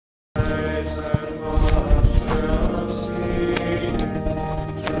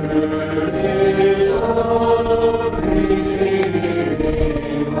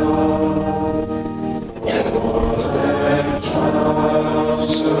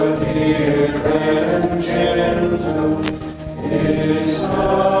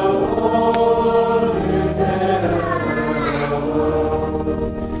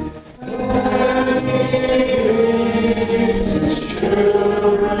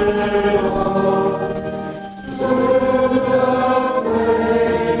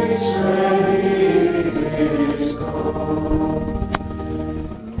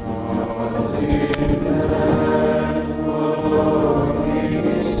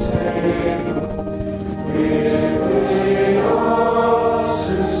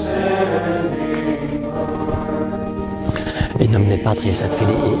Patris et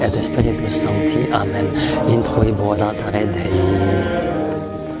Filii et Spiritus Sancti. Amen. Introibo ad altare Dei.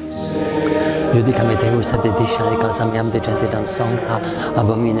 Judicame Deus et dedicere casa meam de gentilam sancta,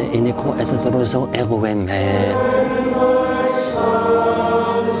 abomine iniquo et doloso erue me.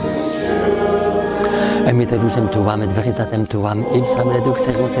 Emite lucem tuam et veritatem tuam, ipsam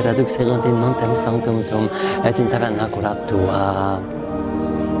reduxerunt in montem sanctum tuum et in tabernacula tua.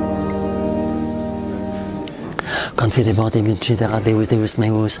 Confidebor de vincitera Deus Deus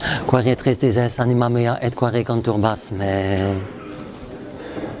meus, quare tristis es anima mea et quare conturbas me.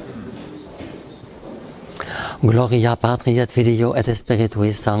 Gloria Patri et Filio et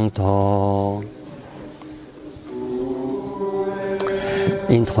Spiritui Sancto.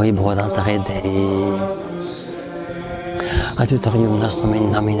 Introibo ad altare Dei. Adiutorium nostrum in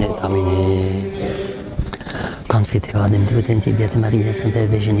nomine Domini. Confiteor ad impudenti beate Maria, Sanctae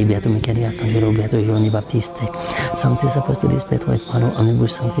Virgini, beato Michele Arcangelo, beato Ioanni Baptiste, Sanctis Apostolis Petro et Paulo,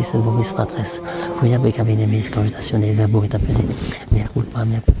 omnibus sanctis et vobis fratres, cuia beccavi nebis cogitatione verbo et apere, mea culpa,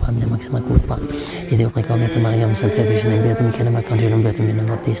 mea maxima culpa, ideo precor beata Maria, Sanctae Virgini, beato Michele Arcangelo, beato Ioanni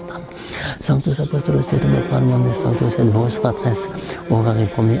Baptiste, Sanctus Apostolis Petro et Paulo, omnes sanctus et vobis fratres, ora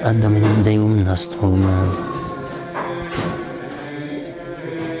repromi ad Dominum Deum nostrum.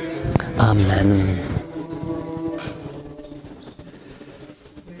 Amen.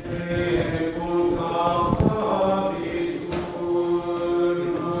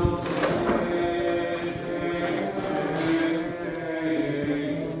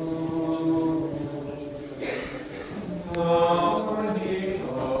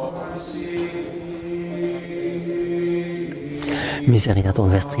 Miseriatur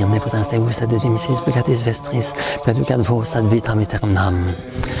vestri omnipotens Deus et dimissis peccatis vestris, perducat vos ad vitam aeternam.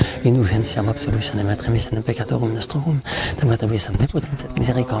 In urgentiam absolutionem et remissionem peccatorum nostrum, temet vis omnipotens et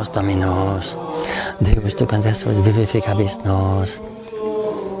misericordias Dominus. Deus tu conversus vivificabis nos.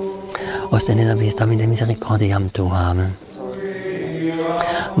 Ostende nobis Domine misericordiam tuam.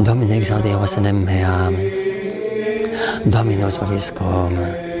 Domine exaudi osenem meam. Dominus vobiscum.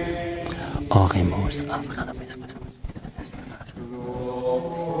 Oremus afra.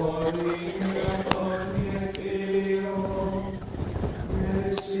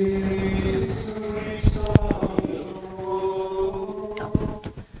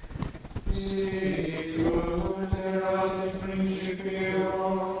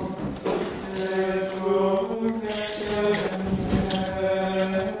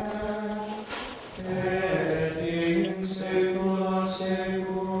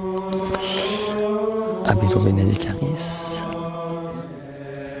 Abito benedicaris,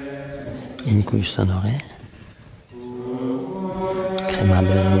 in cui sonore,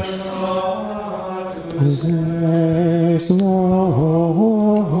 cremabilis, tuves nobis,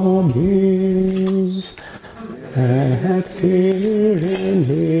 et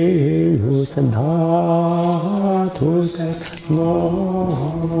filius datus est nobis,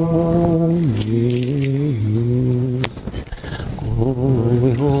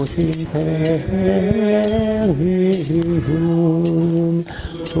 cuius imperium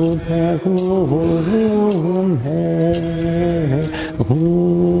superum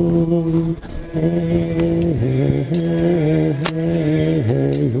eum eius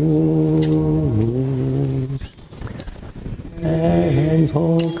en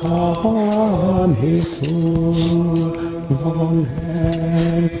vocabis nomen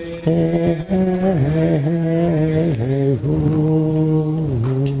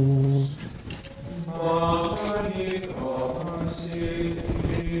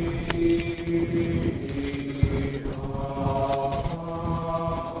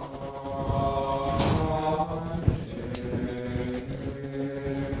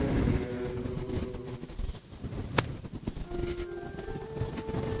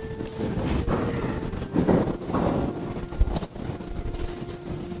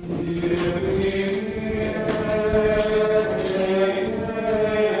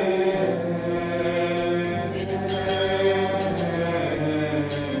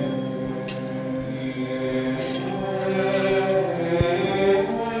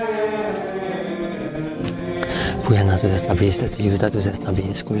quia natus nobis, et filius datus est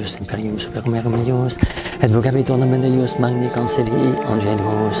nobis, cuius imperium superum erum eius, et vocabitur nomen Deus magni cancellii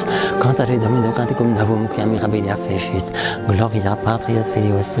angelus, cantare Domino canticum novum, quia mirabilia fecit, gloria Patri et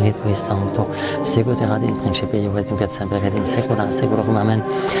Filio et Spiritui Sancto, sicut erat in principio et nunc et semper et in saecula saeculorum. Amen.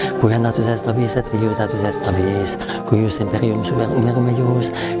 Quia natus est nobis, et filius datus est nobis, cuius imperium superum erum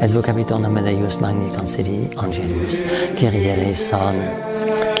eius, et vocabitur nomen Deus magni cancellii angelus, Kyrie eleison,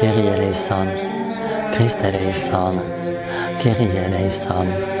 Kyrie eleison, Christe eleison, Kyrie eleison,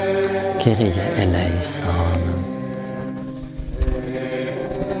 Kyrie eleison.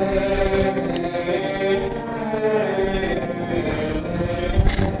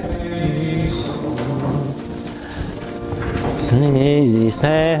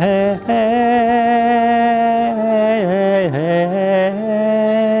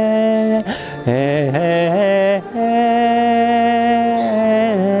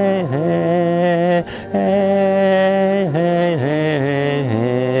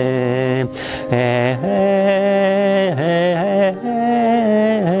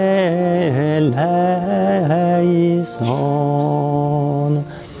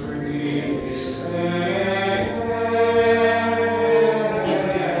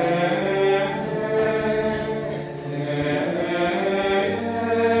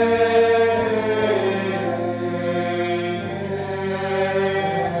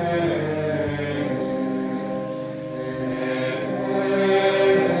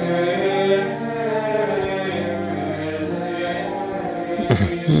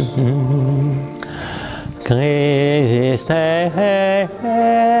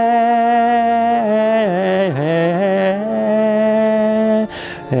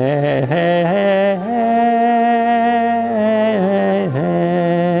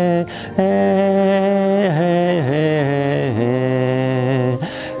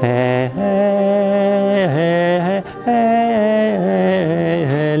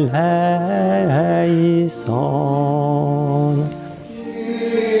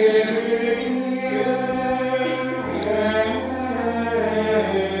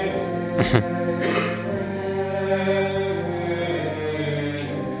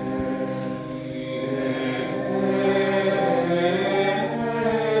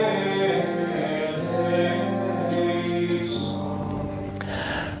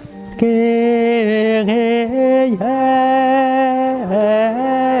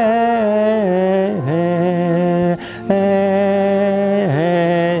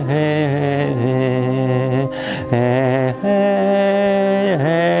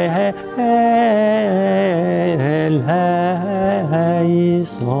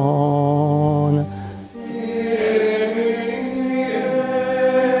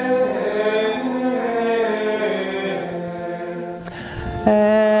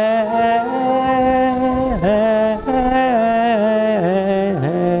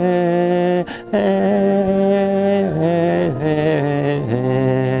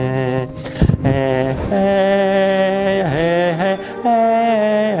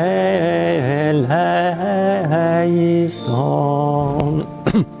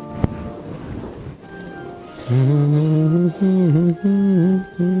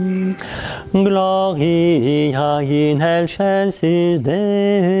 Gloria in excelsis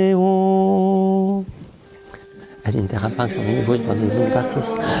Deo. Et in terra pax omnibus boni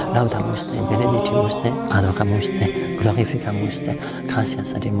voluntatis, laudamus te, benedicimus te, adoramus te, glorificamus te,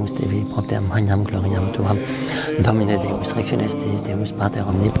 gratias adimus te, vi propter magnam gloriam tuam. Domine Deus, Rex Celestis, Deus Pater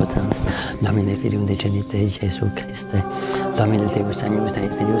omnipotens, Domine Filium de Genite, Iesu Christe, Domine Deus Agnus Dei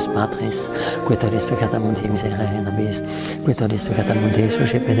Filius Patris, qui tollis peccata mundi miserere nobis, qui tollis peccata mundi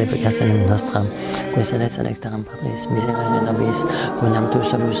suscepite de peccationem nostram, qui sedes ad exteram Patris miserere nobis, quoniam tu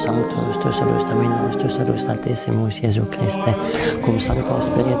solus sanctus, tu solus Dominus, tu solus Altissimus, Iesu Christe, cum Sancto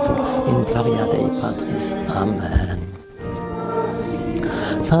Spiritu, in gloria Dei Patris. Amen.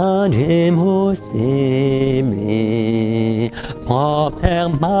 Sagemus tibi, propter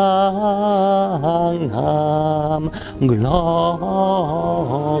magnam gloriam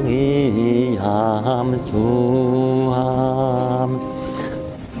tuam.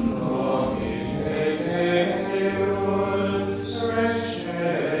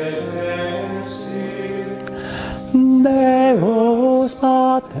 Deus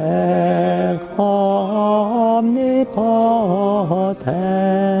Pater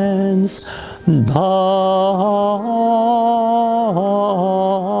omnipotens, Domine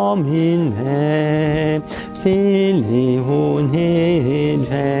Filii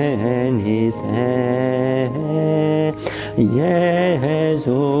unigenite,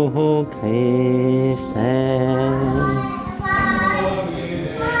 Iesu Christe.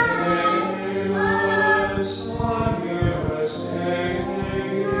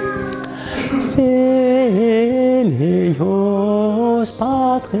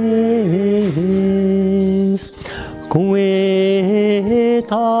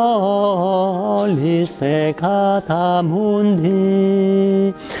 tollis peccata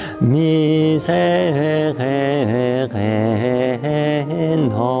mundi, miserere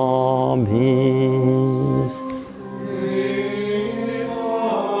nobis.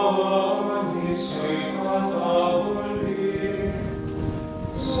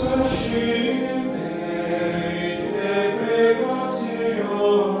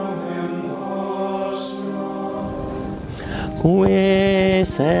 Qui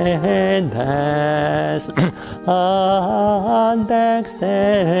sedes ad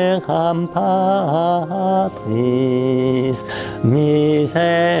dexteram Patris,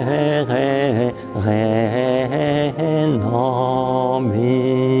 miserere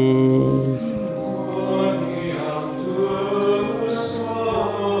nobis.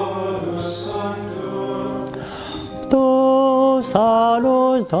 Tu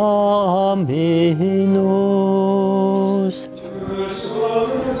salus Dominus,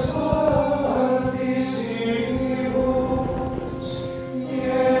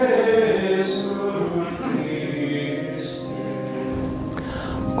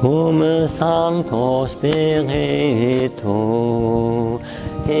 cum Sancto Spiritu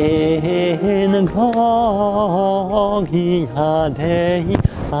in gloria Dei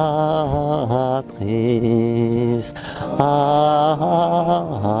Patris. Amen.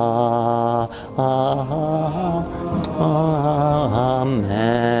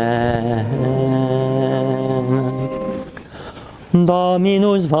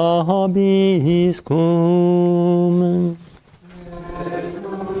 Dominus vobiscum.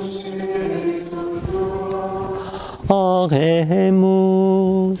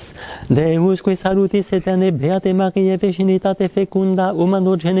 Oremus. Deus, qui salutis aeterne beate Mariae virginitate fecunda,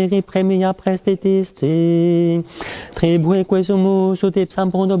 humano generi premia prestitisti, tribueque sumus ut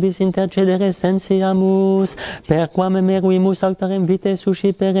ipsam pro nobis intercedere sentiamus, per quam meruimus auctorem vitae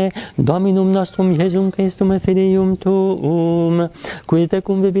suscipere, Dominum nostrum Iesum Christum Filium Tuum, qui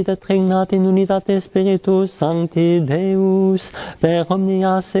tecum vivit et regnat in unitate Spiritus Sancti Deus, per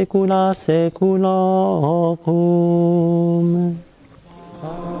omnia saecula saeculorum.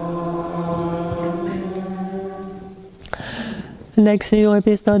 Lexio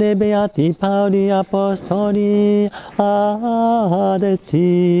Epistolae Beati Pauli Apostoli ad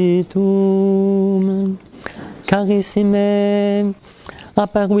Titum. Carissime,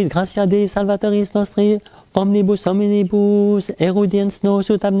 apparuit gratia Dei Salvatoris nostri, omnibus hominibus, erudiens nos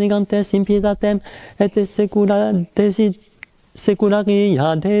ut abnegantes impietatem, et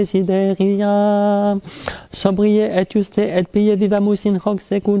secularia desideria, sobrie et juste et pie vivamus in hoc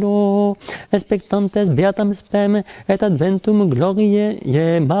seculo, expectantes beatam spem et adventum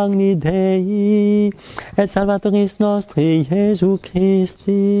gloriae magni Dei et Salvatoris nostri Iesu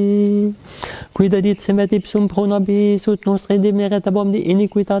Christi, qui dedicem et ipsum pro nobis ut nostri dimeret ab omni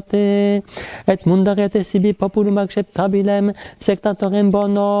iniquitate et mundaret sibi populum acceptabilem sectatorem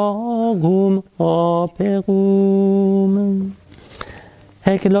bonorum operum.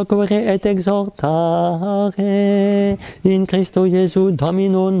 Ec loquere et exhortare in Christo Iesu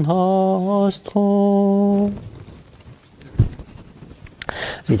Domino nostro.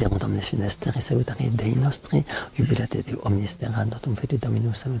 Viderunt omnes finestere salutari Dei nostri, jubilate Deo omnis terra notum fide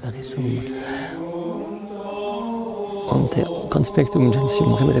Dominus salutari sum. Onte conspectum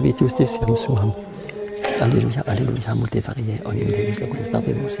gentium remelavit justitiam suam. Alleluia, alleluia, multe variae, olim Deus loquens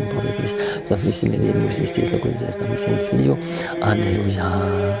parvibus in profetis, profissime Deus istis loquens est nobis in Filio. Alleluia.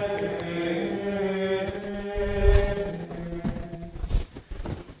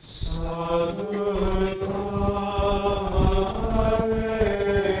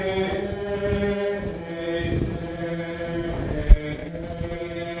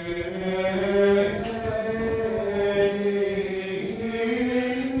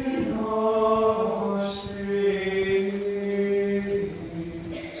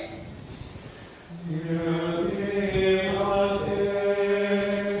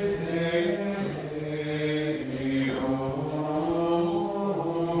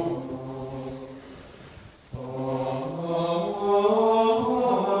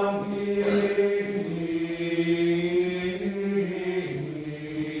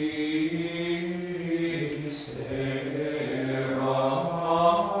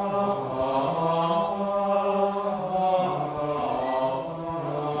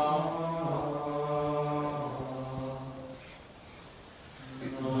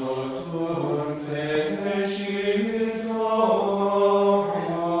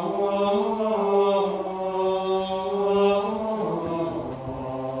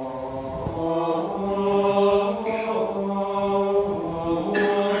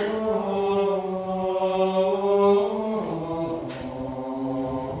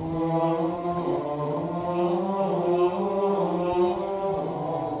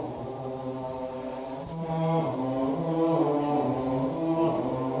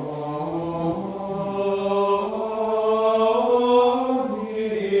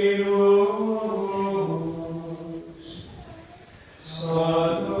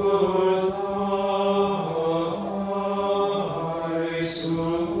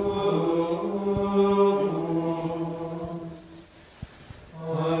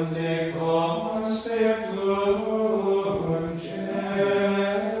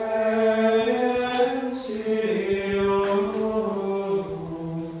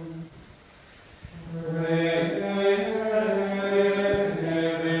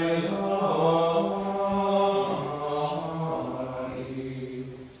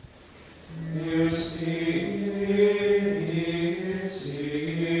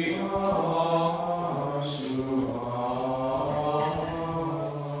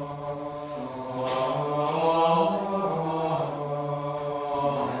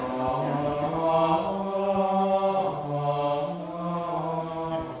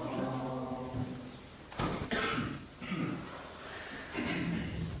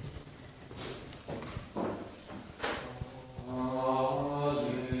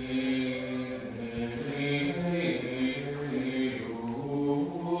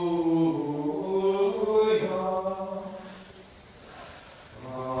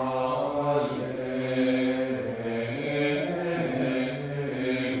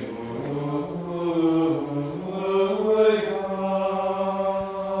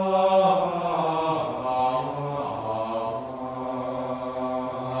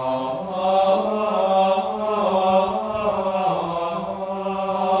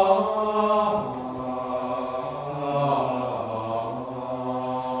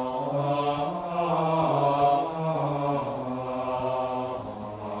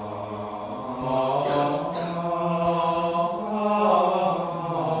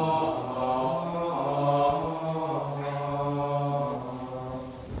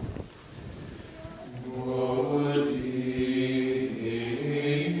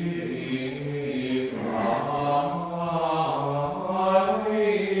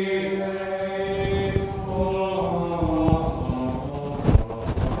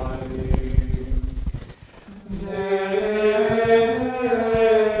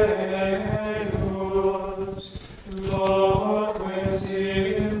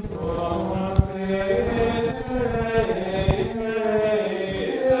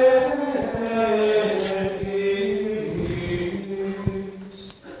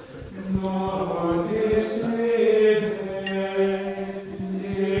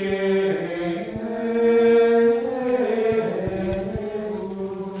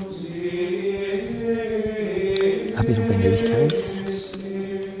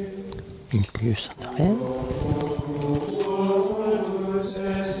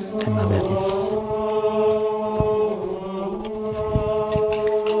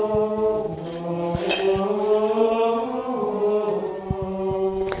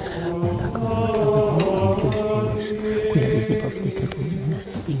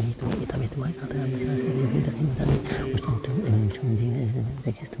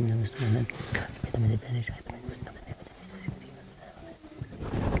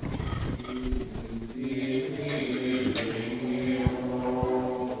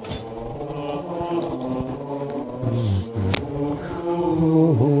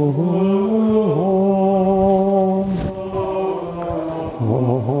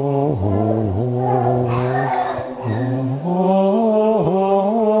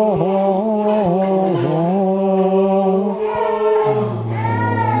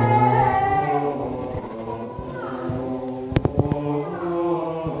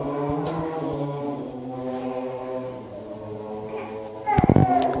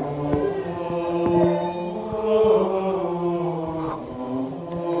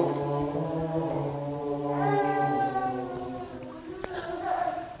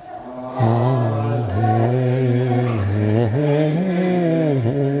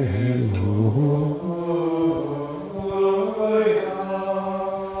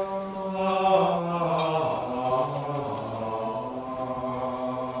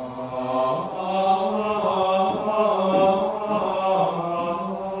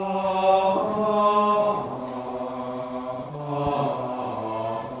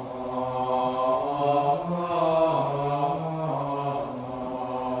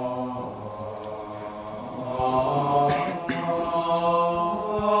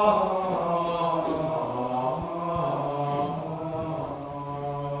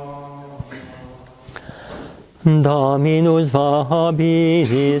 Dominus vobiscum.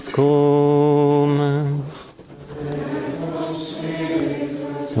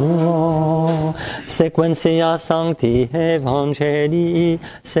 Sequentia Sancti Evangelii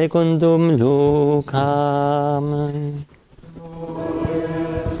secundum Lucam.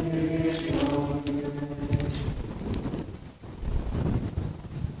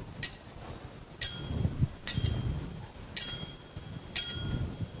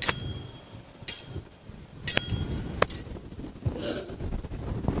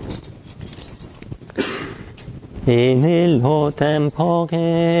 nillo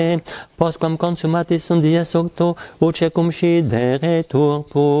tempore, postquam consumatis sunt dies octo, uce cum scideretur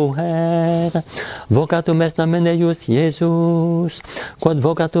puer. Vocatum est nomen eius Iesus, quod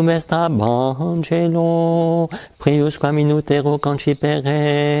vocatum est ab angelo, prius quam in utero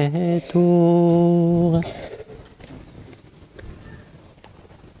conciperetur.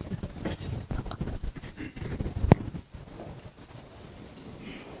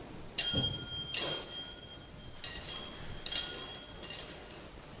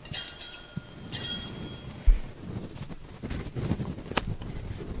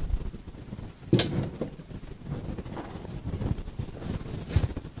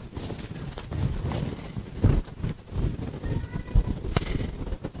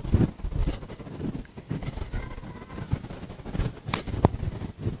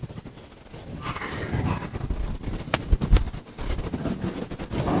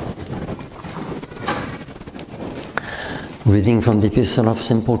 Reading from the Epistle of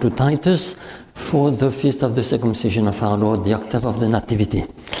St. Paul to Titus for the feast of the circumcision of our Lord, the octave of the Nativity.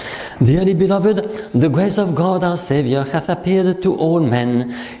 Dearly beloved, the grace of God our Saviour hath appeared to all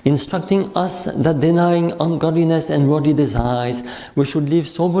men, instructing us that denying ungodliness and worldly desires, we should live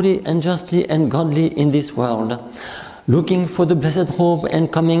soberly and justly and godly in this world, looking for the blessed hope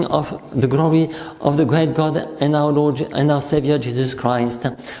and coming of the glory of the great God and our Lord and our Saviour Jesus Christ,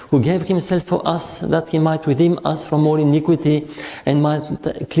 who gave himself for us that he might redeem us from all iniquity and might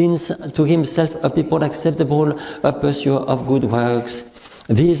cleanse to himself a people acceptable, a pursuer of good works.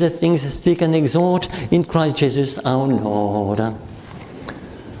 These things speak and exhort in Christ Jesus our Lord.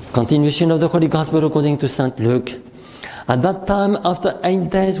 Continuation of the Holy Gospel according to St. Luke. At that time, after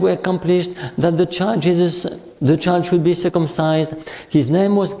 8 days were accomplished, that the child should be circumcised. His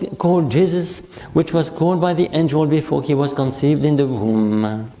name was called Jesus, which was called by the angel before he was conceived in the womb.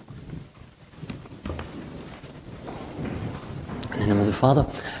 In the name of the Father,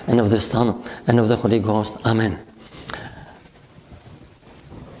 and of the Son, and of the Holy Ghost. Amen.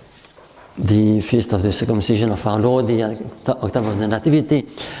 The feast of the circumcision of our Lord, the octave of the Nativity,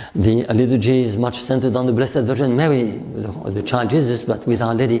 the liturgy is much centered on the Blessed Virgin Mary, the child Jesus, but with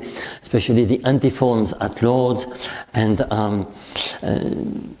Our Lady, especially the antiphons at Lord's and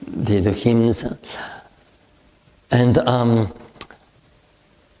the hymns. And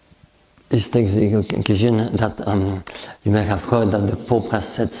this takes the occasion that you may have heard that the Pope has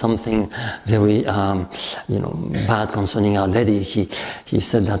said something very, bad concerning Our Lady. He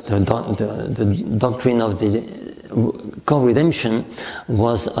said that the doctrine of the co-redemption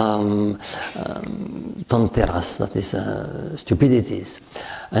was tonteras, that is stupidities,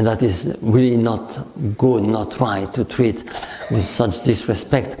 and that is really not good, not right to treat with such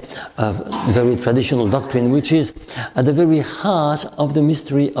disrespect a very traditional doctrine, which is at the very heart of the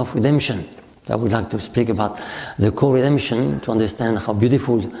mystery of redemption. I would like to speak about the co-redemption to understand how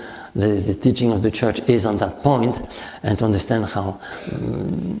beautiful the teaching of the Church is on that point, and to understand how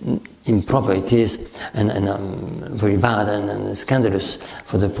improper it is and very bad and scandalous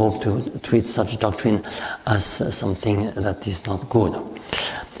for the Pope to treat such doctrine as something that is not good.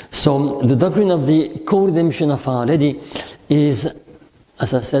 So the doctrine of the co-redemption of Our Lady is,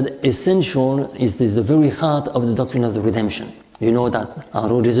 as I said, essential. It is the very heart of the doctrine of the redemption. You know that our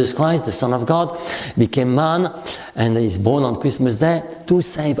Lord Jesus Christ, the Son of God, became man and is born on Christmas Day to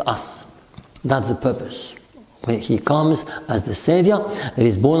save us. That's the purpose. When he comes as the Savior, there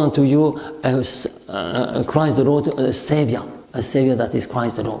is born unto you Christ the Lord, a Savior that is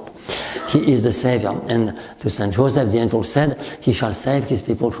Christ the Lord. He is the Savior. And to Saint Joseph, the angel said, he shall save his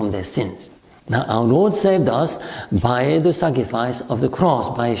people from their sins. Now, our Lord saved us by the sacrifice of the cross,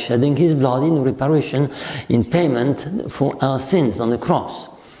 by shedding his blood in reparation, in payment for our sins on the cross.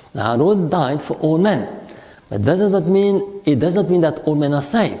 Now, our Lord died for all men. But it does not mean that all men are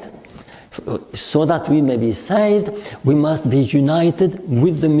saved. So that we may be saved, we must be united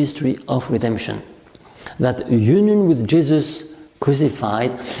with the mystery of redemption. That union with Jesus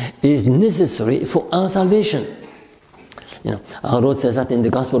crucified is necessary for our salvation. Our Lord says that in the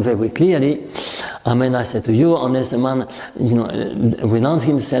Gospel very clearly. Amen, I say to you, unless a man, renounce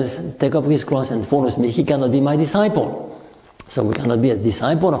himself, take up his cross and follows me, he cannot be my disciple. So we cannot be a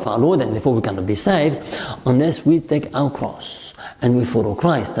disciple of our Lord, and therefore we cannot be saved unless we take our cross and we follow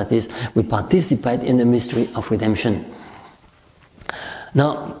Christ. That is, we participate in the mystery of redemption.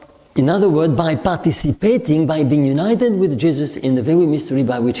 Now, in other words, by participating, by being united with Jesus in the very mystery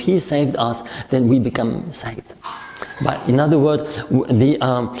by which he saved us, then we become saved. But in other words, the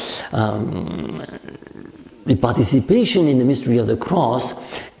participation in the mystery of the cross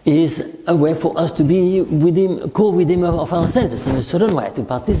is a way for us to be co-redeemer of ourselves in a certain way, to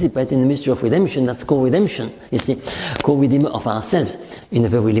participate in the mystery of redemption. That's co-redemption, you see, co-redeemer of ourselves in a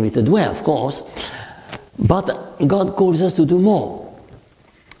very limited way, of course. But God calls us to do more,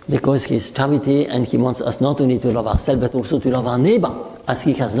 because He is charity and He wants us not only to love ourselves but also to love our neighbor as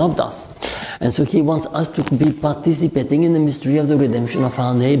He has loved us. And so He wants us to be participating in the mystery of the redemption of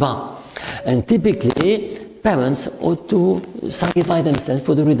our neighbor. And typically, parents ought to sacrifice themselves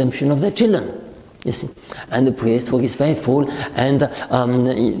for the redemption of their children, you see. And the priest, for he's faithful, and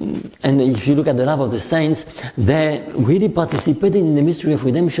if you look at the life of the saints, they really participated in the mystery of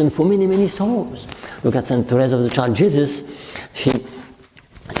redemption for many, many souls. Look at Saint Teresa of the Child Jesus.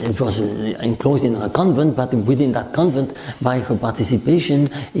 It was enclosed in a convent, but within that convent, by her participation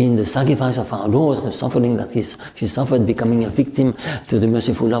in the sacrifice of our Lord, her suffering that she suffered, becoming a victim to the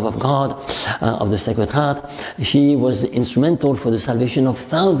merciful love of God, of the Sacred Heart, she was instrumental for the salvation of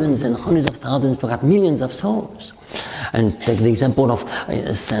thousands and hundreds of thousands, perhaps millions of souls. And take the example of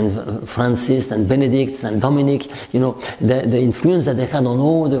Saint Francis and Benedict and Dominic, you know, the influence that they had on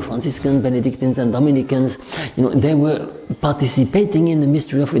all the Franciscans, Benedictines and Dominicans, you know, they were participating in the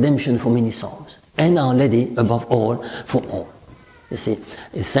mystery of redemption for many souls. And Our Lady, above all, for all. You see,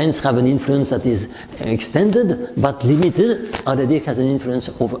 saints have an influence that is extended but limited. Our Lady has an influence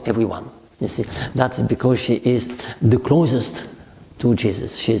over everyone. You see, that's because she is the closest to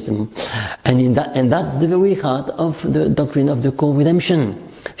Jesus. She is and that's the very heart of the doctrine of the co-redemption.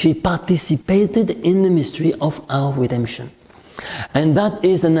 She participated in the mystery of our redemption. And that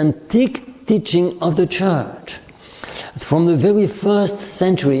is an antique teaching of the Church. From the very first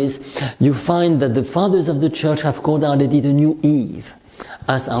centuries, you find that the fathers of the Church have called Our Lady the new Eve.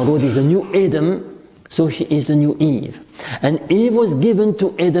 As our Lord is the new Adam, so she is the new Eve. And Eve was given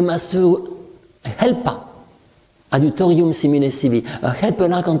to Adam as a helper. Adjutorium simile sibi, a helper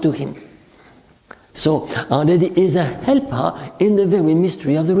like unto him. So Our Lady is a helper in the very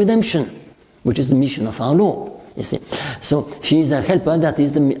mystery of the redemption, which is the mission of our Lord. You see, so she is a helper. That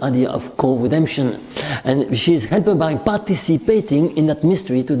is the idea of co-redemption, and she is a helper by participating in that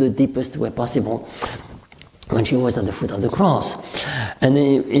mystery to the deepest way possible. When she was at the foot of the cross, and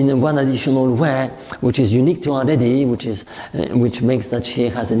in one additional way, which is unique to Our Lady, which makes that she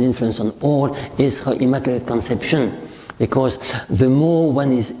has an influence on all, is her Immaculate Conception. Because the more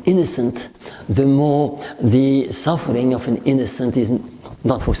one is innocent, the more the suffering of an innocent is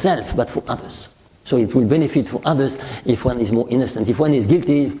not for self, but for others. So it will benefit for others if one is more innocent. If one is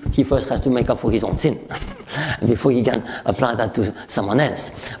guilty, he first has to make up for his own sin before he can apply that to someone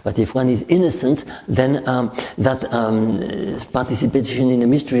else. But if one is innocent, then that participation in the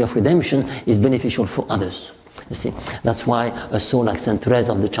mystery of redemption is beneficial for others. You see, that's why a soul like Saint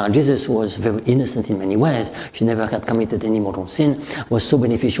Teresa of the Child Jesus, who was very innocent in many ways, she never had committed any mortal sin, was so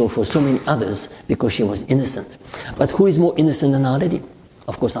beneficial for so many others because she was innocent. But who is more innocent than Our Lady?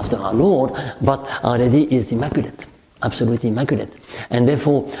 Of course, after our Lord, but Our Lady is immaculate, absolutely immaculate. And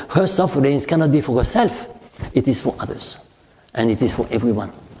therefore, her sufferings cannot be for herself, it is for others. And it is for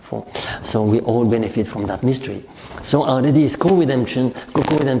everyone. So we all benefit from that mystery. So Our Lady is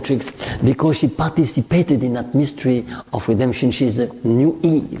co-redemptrix because she participated in that mystery of redemption. She is the new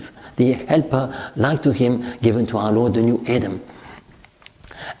Eve, the helper, like to him, given to our Lord, the new Adam.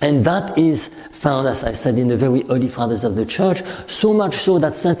 And that is found, as I said, in the very early fathers of the Church, so much so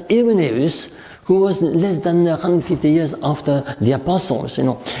that Saint Irenaeus, who was less than 150 years after the Apostles, you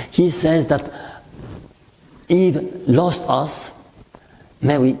know, he says that Eve lost us,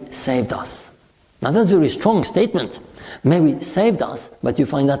 Mary saved us. Now that's a very strong statement. Mary saved us, but you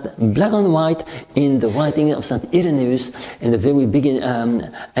find that black and white in the writing of Saint Irenaeus in the very beginning,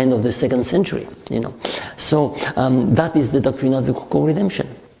 end of the 2nd century. You know, so that is the doctrine of the co-redemption.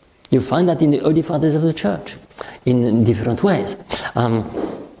 You find that in the early fathers of the Church, in different ways.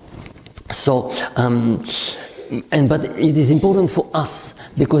 But it is important for us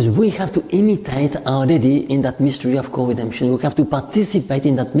because we have to imitate Our Lady in that mystery of co-redemption. We have to participate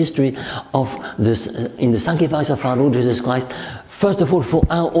in that mystery of this, in the sacrifice of our Lord Jesus Christ, first of all for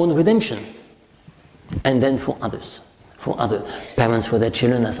our own redemption, and then for others. For other parents, for their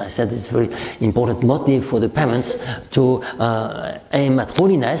children, as I said, it's a very important motive for the parents to aim at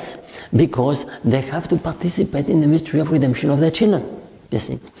holiness because they have to participate in the mystery of redemption of their children. You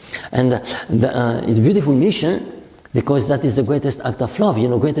see, and it's a beautiful mission because that is the greatest act of love. You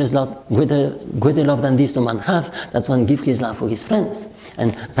know, greater love than this no man hath, that one give his life for his friends.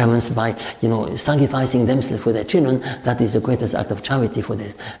 And parents, by sacrificing themselves for their children, that is the greatest act of charity for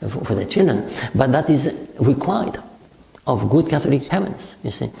their children. But that is required. of good Catholic parents,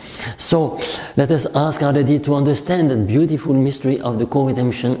 you see. So let us ask Our Lady to understand the beautiful mystery of the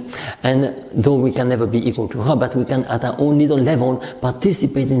co-redemption, and though we can never be equal to her, but we can at our own little level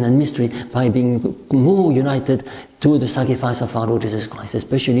participate in that mystery by being more united to the sacrifice of our Lord Jesus Christ,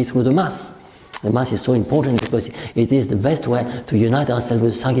 especially through the Mass. The Mass is so important because it is the best way to unite ourselves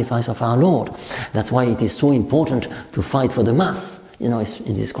with the sacrifice of our Lord. That's why it is so important to fight for the Mass. You know,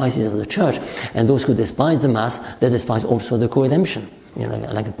 in this crisis of the Church, and those who despise the Mass, they despise also the co-redemption, you know,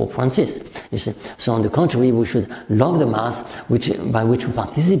 like Pope Francis. You see, so on the contrary, we should love the Mass, by which we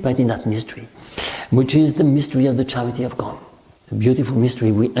participate in that mystery, which is the mystery of the charity of God. A beautiful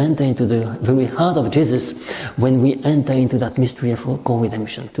mystery. We enter into the very heart of Jesus when we enter into that mystery of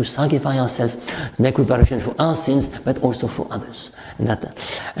co-redemption, to sacrifice ourselves, make reparation for our sins, but also for others,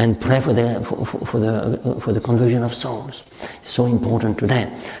 and pray for the conversion of souls. It's so important today.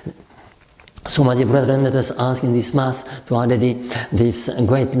 So, my dear brethren, let us ask in this Mass to Our Lady this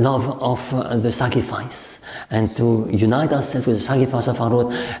great love of the sacrifice, and to unite ourselves with the sacrifice of our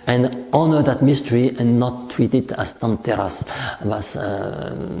Lord, and honor that mystery, and not treat it as tanteras,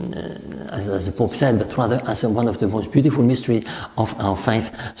 as the Pope said, but rather as one of the most beautiful mysteries of our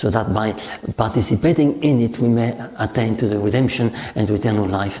faith, so that by participating in it we may attain to the redemption and to eternal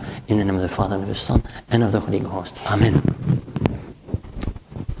life, in the name of the Father, and of the Son, and of the Holy Ghost. Amen.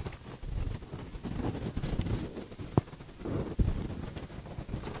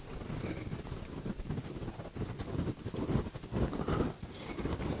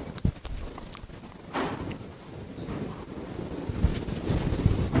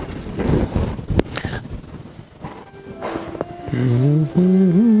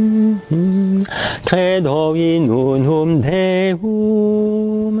 Credo in unum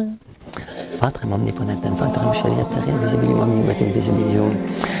Deum, Patrem omnipotentem, Factorem Caeli et terrae, visibilium omnium et invisibilium,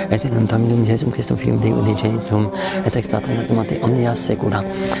 et in Dominum Iesum Christum Filium Dei unigenitum, et ex patrinatum ante omnia saecula,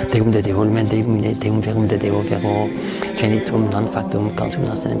 Deum de Deo, lumen Deum in Deum verum de Deo vero, genitum non factum, consum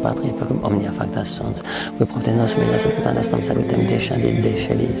nostrum in Patria, per cum omnia facta sunt, que propter nos mena sepulta nostrum salutem descendit de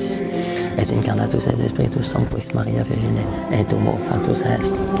Caelis, et incarnatus et Spiritus Sanctus Maria Virgine, et homo factus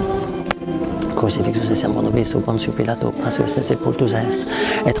est. Crucifixus et sermon nobis sub Pontius Pilato, passus et sepultus est,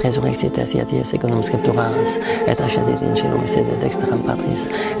 et resurrexit esse dies secundum scripturaris, et ascendit in caelum sede dexteram Patris,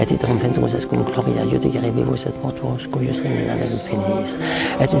 et iterum venturus est cum gloria iudicere vivus et mortuos, cuius regnat ad infinitis,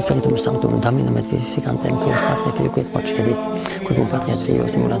 et in Spiritum Sanctum Dominum et vivificantem, cuius Patria Filio quid procedit, qui cum Patria et Filio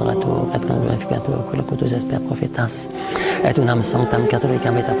stimuladoratur, et glorificatur, qui locutus est per prophetas, et unam sanctam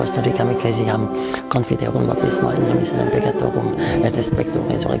catholicam et apostolicam ecclesiam, confiterum baptisma in remissionem peccatorum, et expecto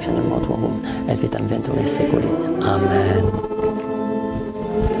resurrectionem mortuorum, et vitam venturis seculi. Amen.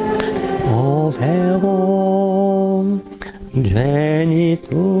 Operum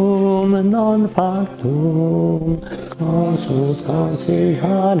genitum non factum,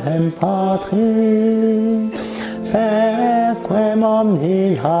 consubstantialem Patri, perquem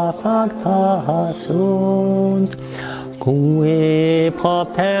omnia facta sunt, cui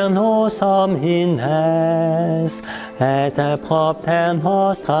propter nos homines, et propter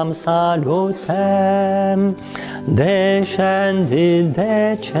nostram salutem, descendit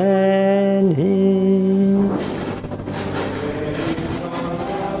de Caelis.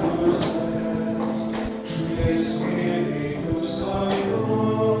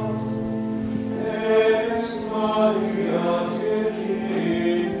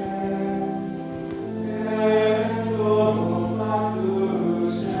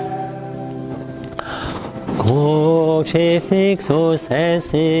 Crucifixus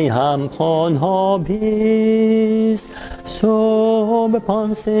essiam pro nobis sub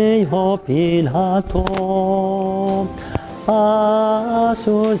Pontio Pilato,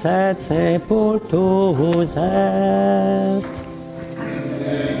 passus et sepultus est.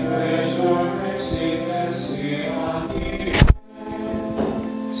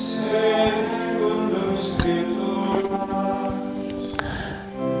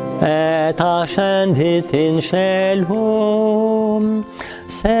 Et ascendit in caelum,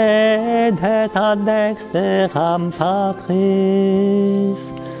 sedet ad dexteram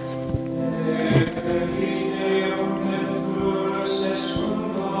Patris.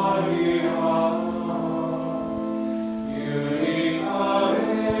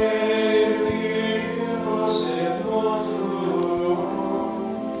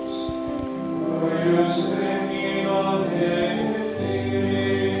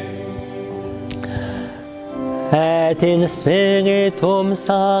 Et in Spiritum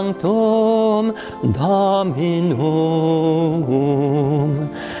Sanctum Dominum,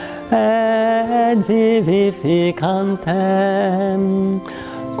 et vivificantem,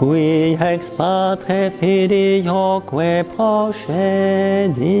 qui ex Patre Filioque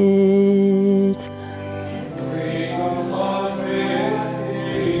procedit.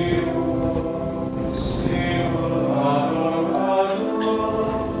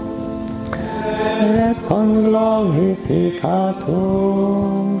 Et con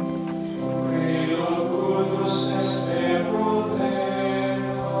glorificatum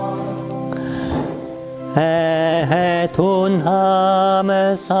et unam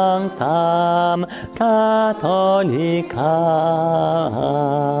sanctam catholicam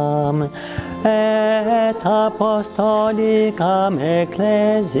et apostolicam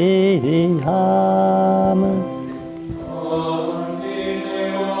ecclesiam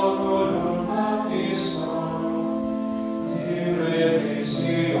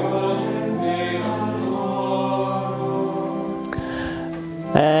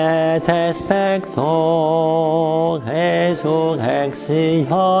et expecto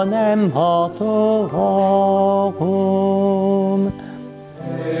resurrectionem mortuorum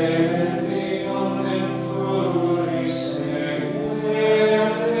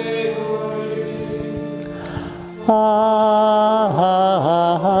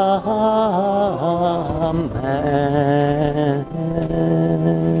Amen.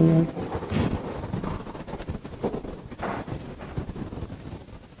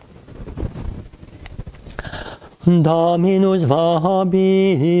 Dominus vobiscum.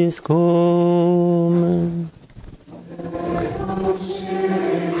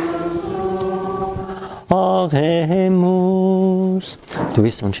 Oremus. Tu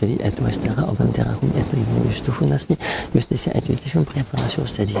bist unceli et tu estera ovem terracum et librum justu funasti, justitia et justitium preparatio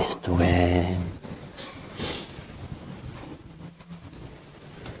sedistue.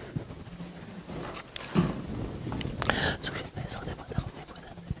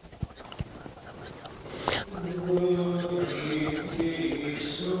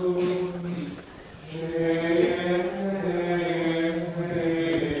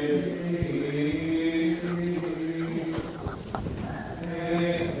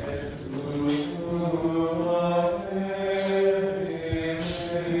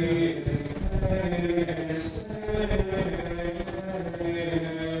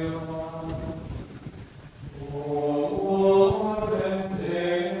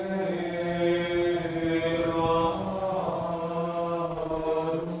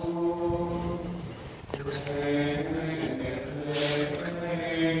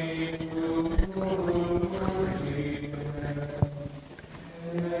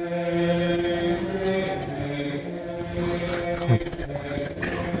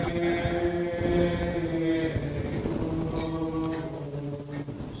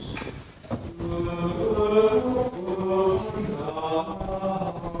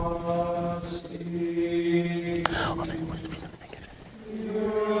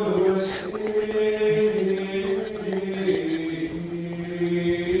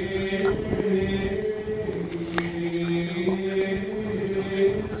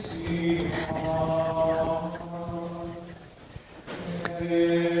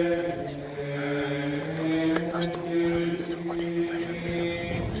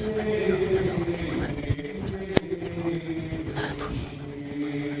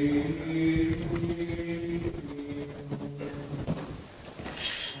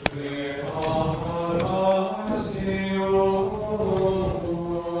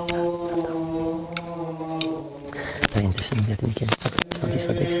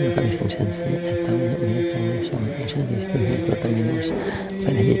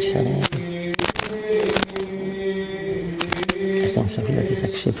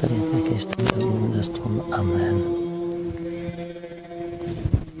 Amen.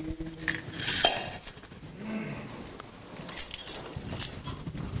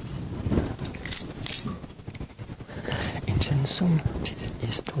 Incensum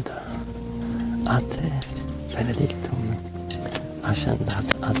istud ate benedictum ascendat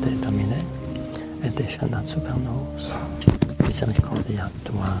ate Domine et descendat super nos misericordia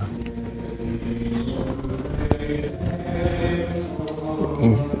tua.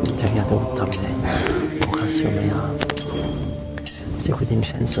 Interviatur Domine, oratio mea, sicut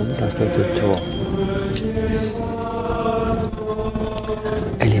incensum d'aspectu tuo,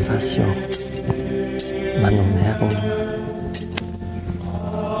 elevatio manum merum,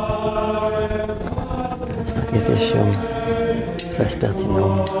 sacrificium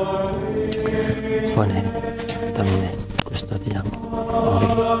vespertinum, bone Domine custodiam ori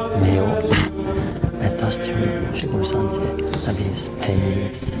meo, et ostium circumstantiae abis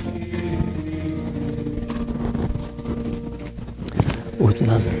meis. Ut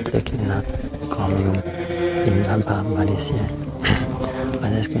non declinat comium in alba maliciae,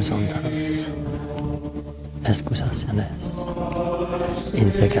 vades excusondas, excusaciones,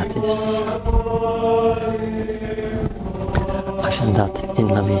 in peccatis, ascendat in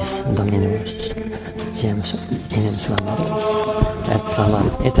nobis Dominus, diem inem sua nobis, et flamam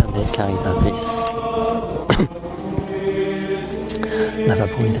aeterne caritatis. Lava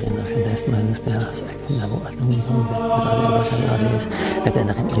punterino fides manus peras ac navo atum vectorale vaginales et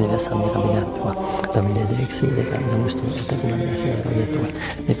enerem universam mirabiliatua Domine Dexi decam domustum et acumandasis rogetur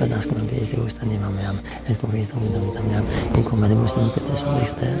et padascum Deus animam meam et convis Dominum vitam meam in cum ademus impetus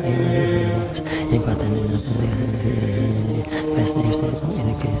dexter eius in quatem in atem pes meus in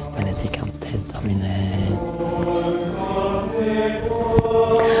ecclesis benedicam te Domine.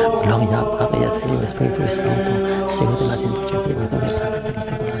 Gloria Patri et Filii et Spiritus Sancto, sicut in matin preceptiva et nunc et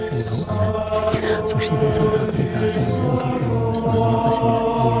saecula saeculorum. Amen. Suscite Sancta Trinitas, et in Continuus, amen. Passionis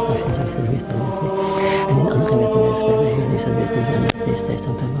Christus, Christus, Christus, et in anna remetis speme humanis et beatis et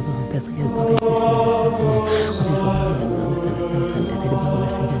Sancta Maria Petri et Papitis, et in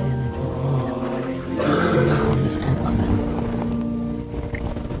Amen.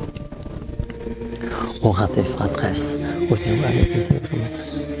 Orate fratres, ut me avetis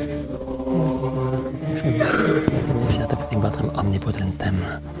omnipotentem.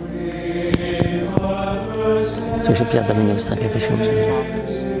 Suscipiat Dominus sacrificium.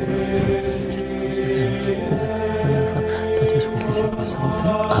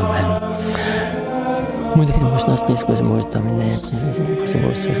 Amen. Mudicimus nostris quos mort Domine,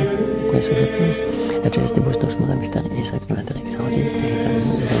 quos susceptis, et gestibus nos moda mysterii sacramenter exaudi, et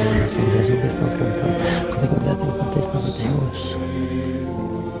Domine nostrum Jesu Christum Filum, quod convertimus sanctis Deus.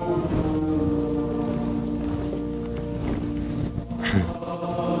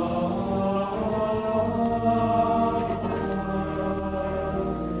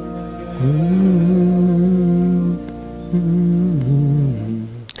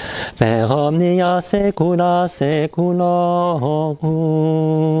 Per omnia saecula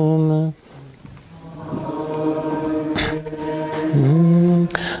saeculorum.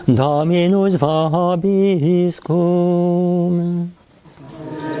 Dominus vobiscum.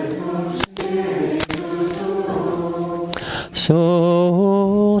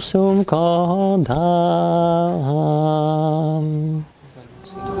 Sursum cordam.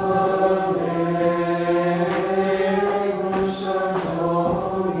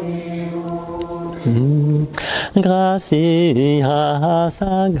 Gratias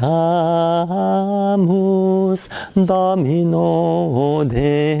agamus Domino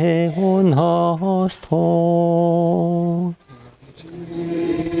Deo nostro.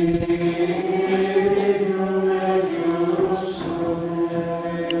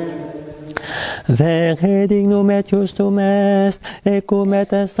 Vere dignum et justum est, ecum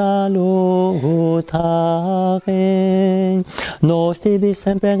et salutare. Nos tibi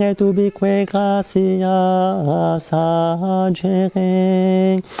semper et ubique gratias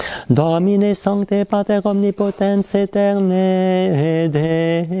agere. Domine sancte Pater omnipotens aeterne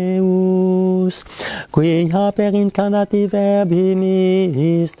Deus, quia per incarnati verbi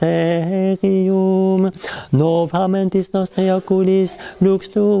mysterium novamentis nostri oculis lux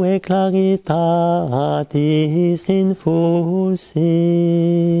tue claritatis infulsit,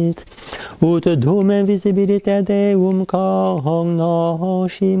 ut dum invisibiliter Deum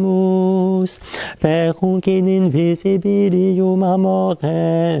cognoscimus, per hunc in invisibilium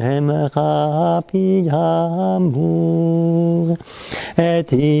amorem rapiamur,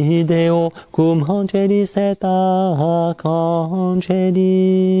 et ideo cum angelis et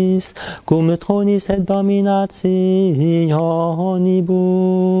archangelis, cum tronis et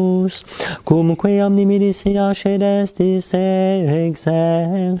dominationibus, cum queam militia celestis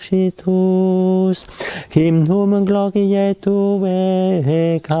exercitus, hymnum gloriae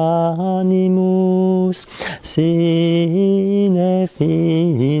Tuae canimus, sine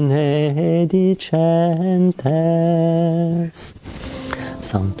fine dicentes.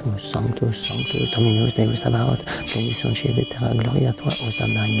 Sanctus, Sanctus, Sanctus, Dominus Deus Sabaoth, benedictum et terra gloria tua,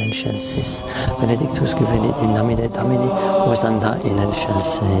 Hosanna in excelsis. Benedictus qui venit in nomine Domini, Hosanna in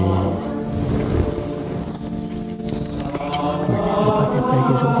excelsis.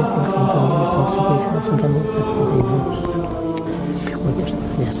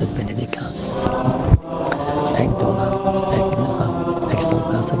 Benedicas, ec dona, ec nera, ex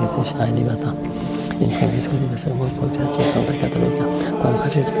sancta sacrificiae liberta. In previs conive fervor concertus Sancta Catholica, quam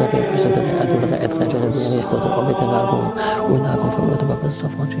pacem stare custodere adulare et regere dieris toto obiterarum, una conformata Papa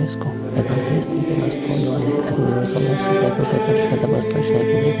Francesco, et antesti de nostro Ioanne, et minutomus secum Peter, et apostoli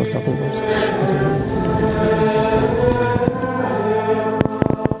fidei portoribus,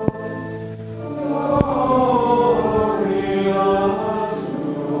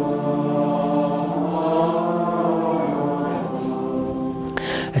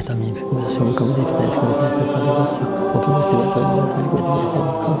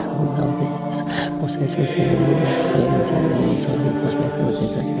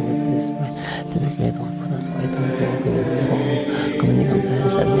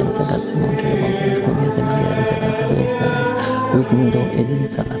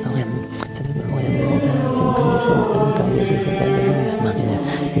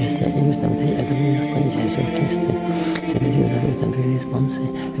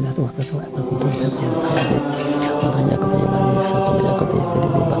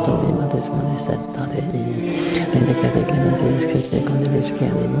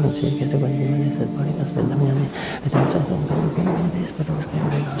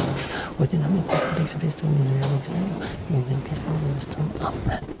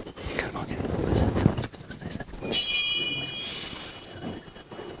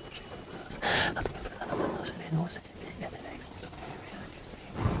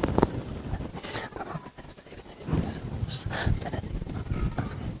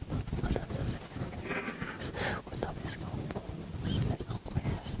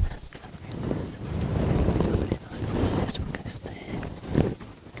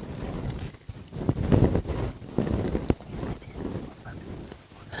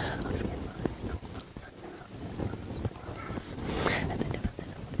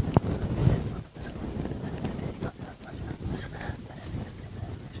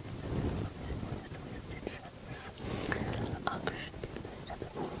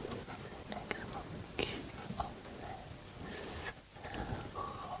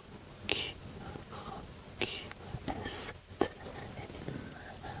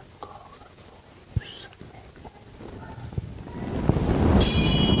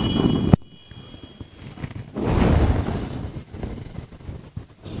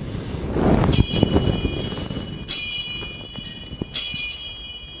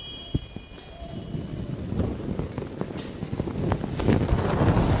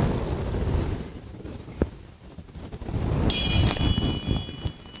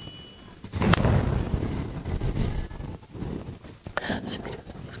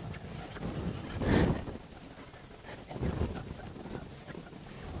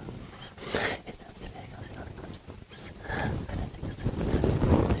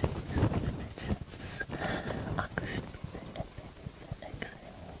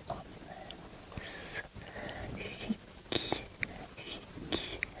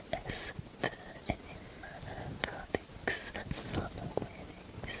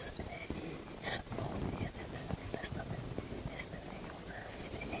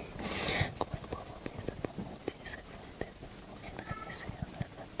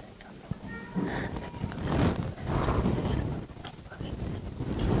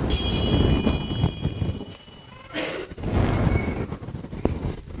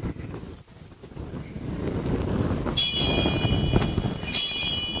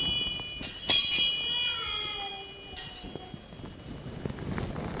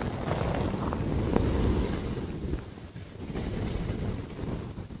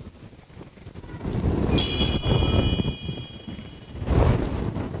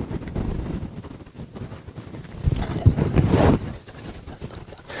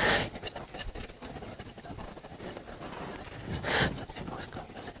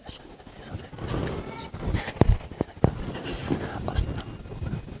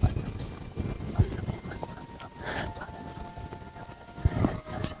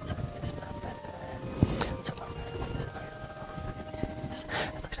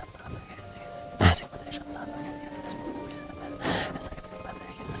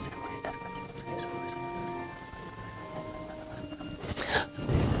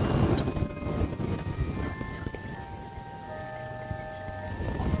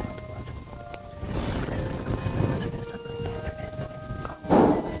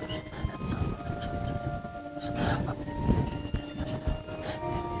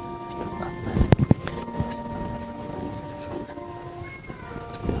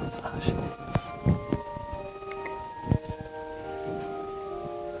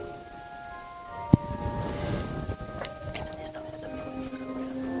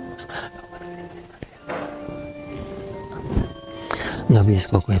 Nobis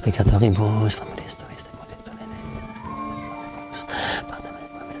quoque peccatoribus, familis tuis,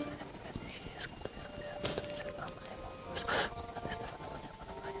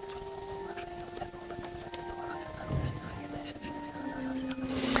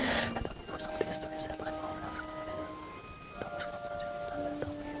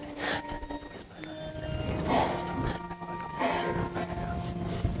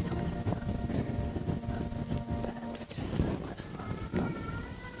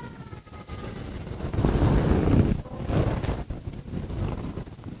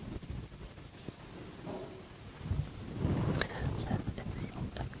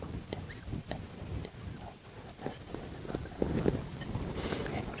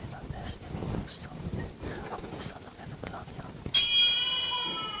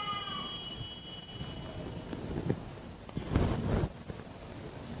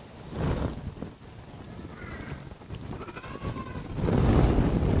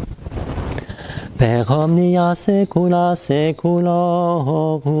 per omnia saecula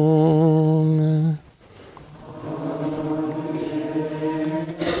saeculorum.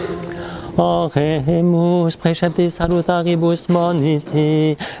 Oremus preceptis salutaribus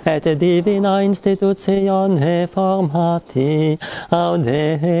moniti, et divina institutione formati,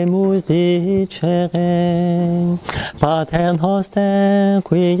 audemus dicere. Pater noster,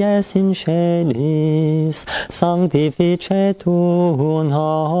 qui es in celis, sanctificetur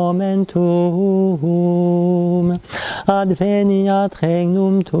nomen tuum, adveniat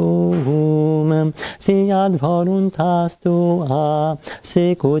regnum tuum, fiat voluntas tua,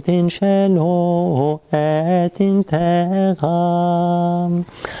 sicut in cielo et in terra.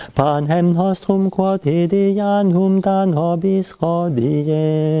 Panem nostrum quotidianum da nobis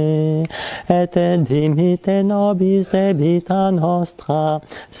hodie, et dimite nobis debita nostra,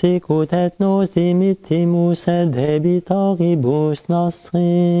 sicut et nos dimittimus debitoribus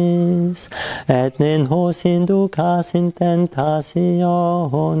nostris, et ne nos inducas in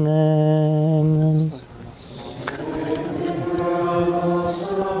tentationem.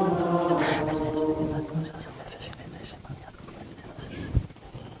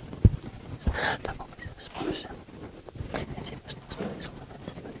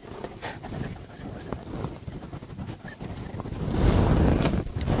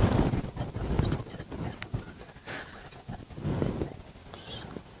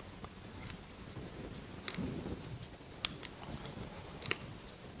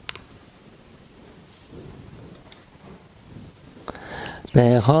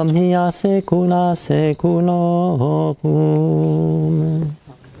 Per omnia saecula saeculorum.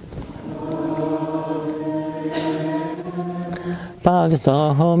 Pax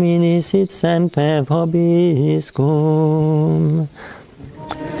Domini sit semper vobiscum.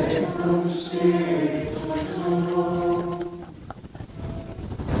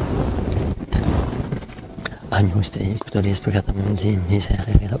 Agnus Dei, Custodes Peccata Mundi,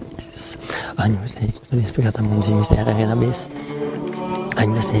 miserere nobis. Agnus Dei, Custodes Peccata Mundi, miserere nobis.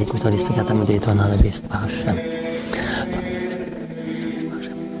 Agnus Dei, Custodes Peccata Mundi, torna nobis pacem.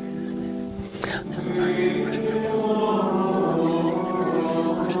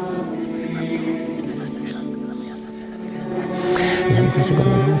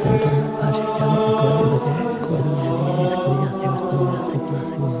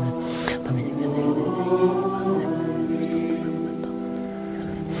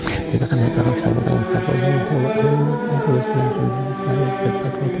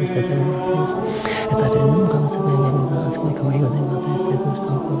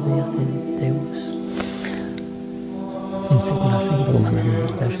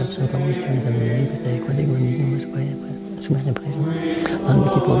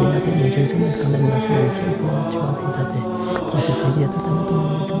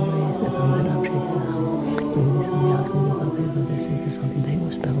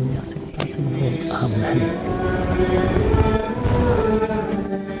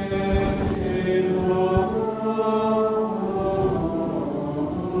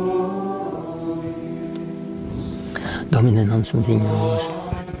 Domine non sum dignos.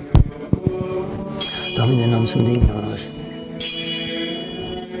 Domine non sum dignos.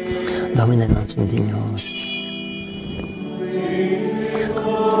 Domine non sum dignos.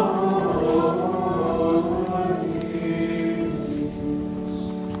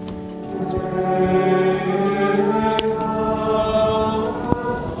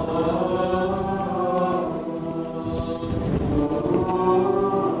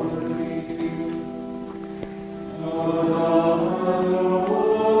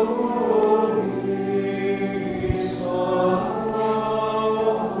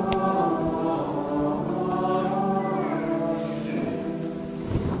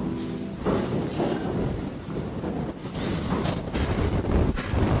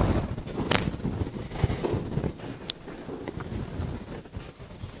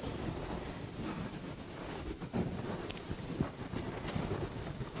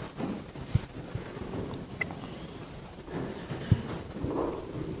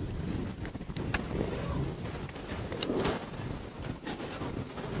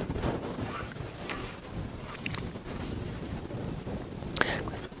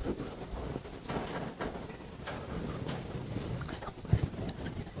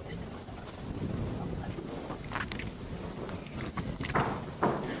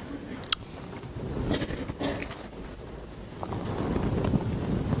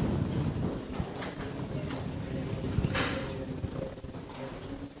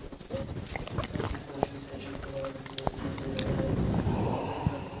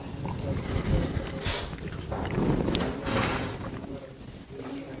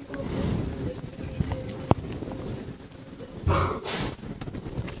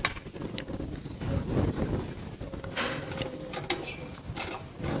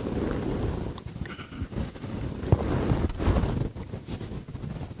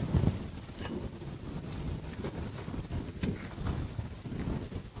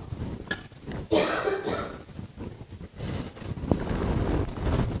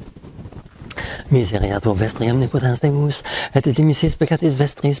 Miseriatur vestri omnipotens Deus, et dimissis peccatis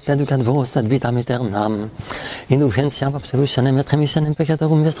vestris peducat vos ad vitam aeternam. Indulgentiam absolutionem et remissionem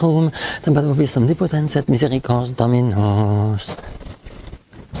peccatorum vestrum, tempat vobis omnipotens et misericordias Dominus.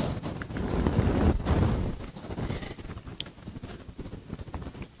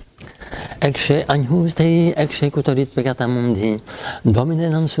 Ecce agnus Dei, ecce cutorit peccata mundi. Domine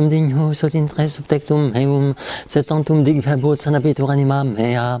non sum dignus ut intre subtectum meum, sed tantum dig verbot sanabitur anima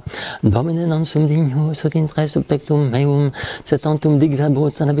mea. Domine non sum dignus ut intre subtectum meum, sed tantum dig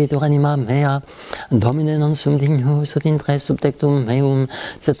verbot sanabitur anima mea. Domine non sum dignus ut intre subtectum meum,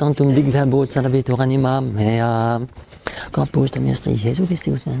 sed tantum dig verbot sanabitur anima mea. Corpus Domini Jesu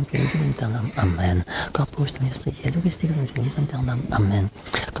Christi, ut in vitam aeternam. Amen. Corpus Domini Jesu Christi, ut in vitam aeternam. Amen.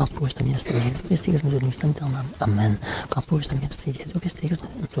 Corpus Domini Jesu Christi, ut in vitam aeternam. Amen. Corpus Domini Jesu Christi, ut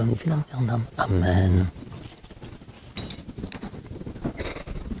in vitam aeternam. Amen.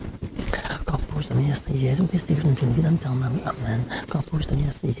 Corpus Domini Jesu Christi, ut in vitam aeternam. Amen. Corpus Domini Jesu Christi, ut in vitam aeternam. Amen. Corpus Domini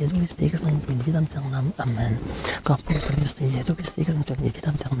Jesu Christi, ut in vitam aeternam. Amen. Corpus Domini Jesu Christi, ut in vitam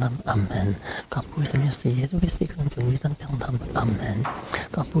aeternam. Amen. Corpus Domini Jesu Christi, ut in vitam aeternam. Amen.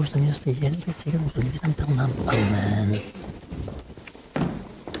 Corpus Domini Jesu Christi, ut in vitam aeternam. Amen. Corpus Domini Jesu Christi, ut in vitam aeternam. Amen.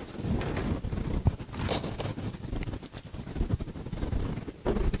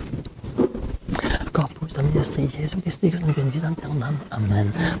 Corpus Domini Jesu Christi, ut in vitam aeternam.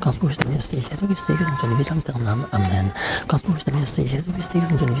 Amen. Corpus Domini Jesu Christi, ut in vitam aeternam. Amen. Corpus Domini Jesu Christi,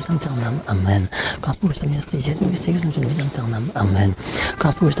 ut in vitam aeternam. Amen. Corpus Domini Jesu Christi, ut in vitam aeternam. Amen.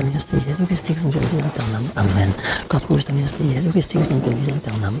 Corpus Domini Jesu Christi, ut in vitam aeternam. Amen. Corpus Domini Jesu Christi, ut in vitam aeternam. Amen. Corpus Domini Jesu Christi, ut in vitam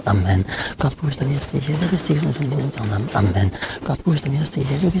aeternam. Amen. Corpus Domini Jesu Christi, ut in vitam aeternam. Amen. Corpus Domini Jesu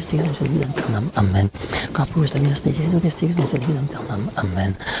Christi, ut in vitam aeternam. Amen. Corpus Domini Jesu Christi, ut in vitam aeternam.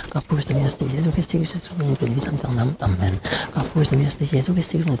 Amen. Corpus Domini Jesu Christi, ut in vitam aeternam. Amen. Corpus Domini Jesu Christi, ut in vitam aeternam. Amen. Corpus Domini Jesu Christi, ut in vitam aeternam. Amen. Corpus Domini Jesu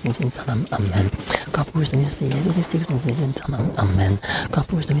Christi, ut in vitam aeternam. Amen.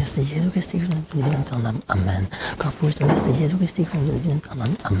 Corpus Domini Jesu Christi, ut in vitam aeternam. Amen. Corpus Domini Jesu Christi, ut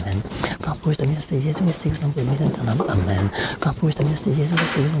in vitam aeternam. Amen. Corpus Domini Jesu Christi, ut in vitam aeternam.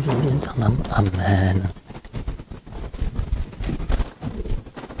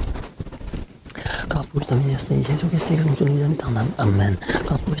 Amen. Corpus Domini Jesu Christi, ut in vitam aeternam. Amen.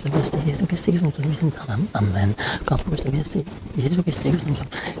 Corpus Domini Jesu Christi, ut in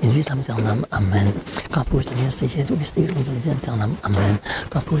vitam aeternam. Amen. Corpus Domini Jesu Christi, ut in vitam aeternam. Amen. Corpus Domini Jesu Christi, ut in vitam aeternam. Amen.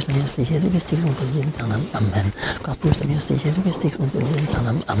 Corpus Domini Jesu Christi, ut in vitam aeternam. Amen. Corpus Domini Jesu Christi, ut in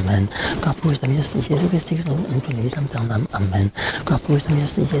vitam aeternam. Amen. Corpus Domini Jesu Christi, ut in vitam aeternam. Amen. Corpus Domini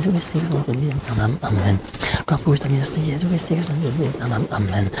Jesu Christi, ut in vitam aeternam. Amen.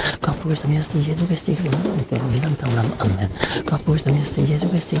 Corpus Domini Jesu Christi, ut in vitam aeternam. Amen. Corpus Domini Jesu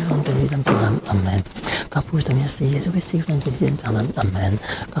Christi, ut in vitam aeternam. Amen.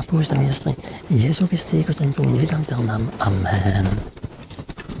 Corpus Domini Jesu Christi, ut in vitam aeternam. Amen.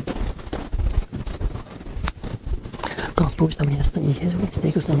 Corpus Domini Jesu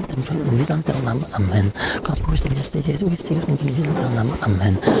Christi, ut in vitam aeternam.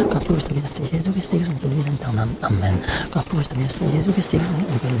 Amen. Corpus Domini Jesu Christi, ut in vitam aeternam. Amen. Corpus Domini Jesu Christi,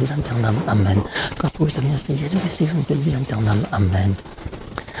 ut in vitam aeternam. Amen. Corpus Domini Jesu Christi, ut in vitam aeternam. Amen.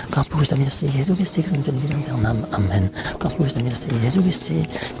 Corpus Domini Jesu Christi, ut in vitam aeternam. Amen. Corpus Domini Jesu Christi,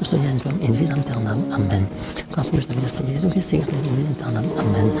 custodiantum in vitam aeternam. Amen. Corpus Domini Jesu Christi, ut in vitam aeternam. Amen. Corpus Domini Jesu Christi, ut in vitam aeternam.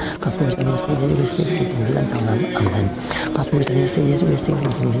 Amen. Corpus Domini Jesu Christi, ut in vitam aeternam. Amen. Corpus Domini Jesu Christi, ut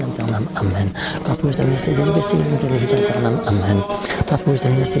in vitam aeternam. Amen. Corpus Domini Jesu Christi, ut in vitam aeternam. Amen. Corpus Domini Jesu Christi, ut in vitam aeternam. Amen. Corpus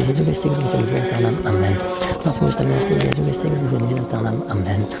Domini Jesu Christi, ut in vitam aeternam. Amen. Corpus Domini Jesu Christi, ut in vitam aeternam. Amen. Corpus Domini Jesu Christi, ut in vitam aeternam.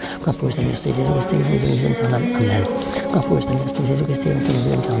 Amen. Corpus Domini Jesu Christi, ut in vitam aeternam. Amen. Corpus Domini Jesu Christi, ut in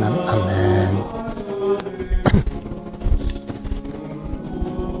vitam aeternam. Amen.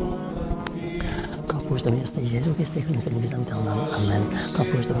 Corpus Domini Jesu Christi, ut in vitam aeternam. Amen.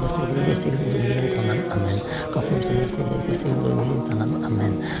 Corpus Domini Jesu Christi, ut in vitam aeternam. Amen. Corpus Domini Jesu Christi,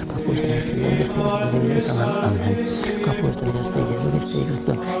 ut in vitam aeternam. Amen. Corpus Domini Jesu Christi, ut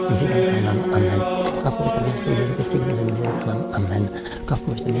in vitam aeternam. Amen. Corpus Domini Jesu Christi, ut in vitam aeternam. Amen.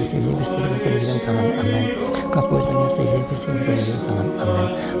 Corpus Domini Jesu Christi, ut in vitam aeternam. Amen. Corpus Domini Jesu Christi, ut in vitam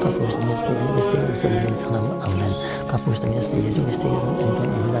aeternam. Amen. Corpus Domini Jesu Christi, ut in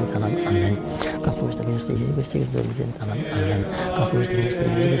vitam aeternam. Amen. Corpus Domini Jesu Christi, ut in vitam aeternam. Amen.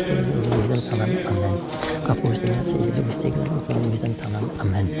 Corpus Domini Jesu Christi, ut in vitam aeternam.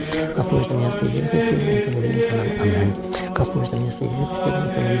 Amen. Corpus Domini Jesu Christi, ut in vitam aeternam. Amen. Corpus Domini Jesu Christi, ut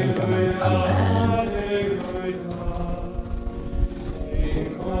in vitam aeternam. Amen.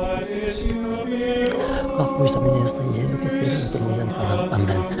 Corpus Domini Jesu Christi, ut in vitam aeternam.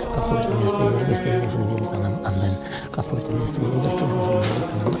 Amen. Corpus Domini Jesu Christi, ut in vitam aeternam. Amen. Corpus Domini Jesu Christi, ut in vitam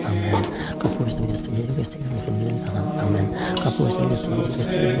aeternam. Amen. Corpus Domini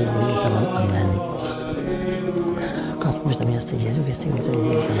Amen. Kapus da miasta Jesu Christi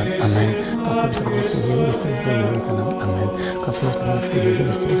Amen. Kapus da miasta Jesu Christi Amen. Kapus da miasta Jesu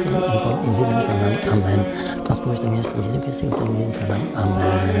Christi Amen. Kapus da miasta Jesu Christi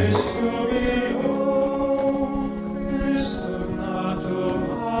Amen.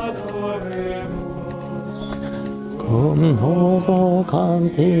 Cum novo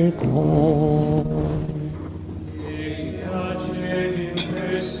cantico.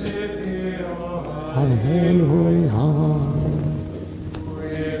 Alleluia.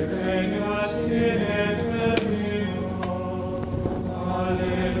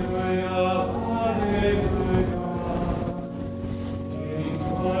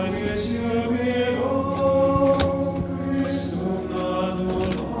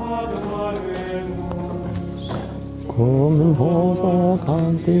 Cum novo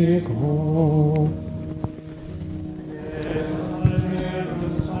cantico.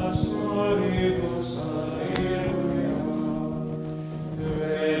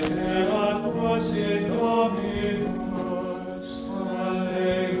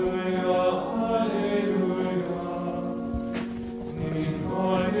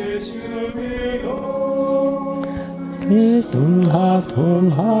 Christum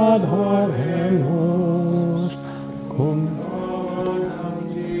natum adoremus, cum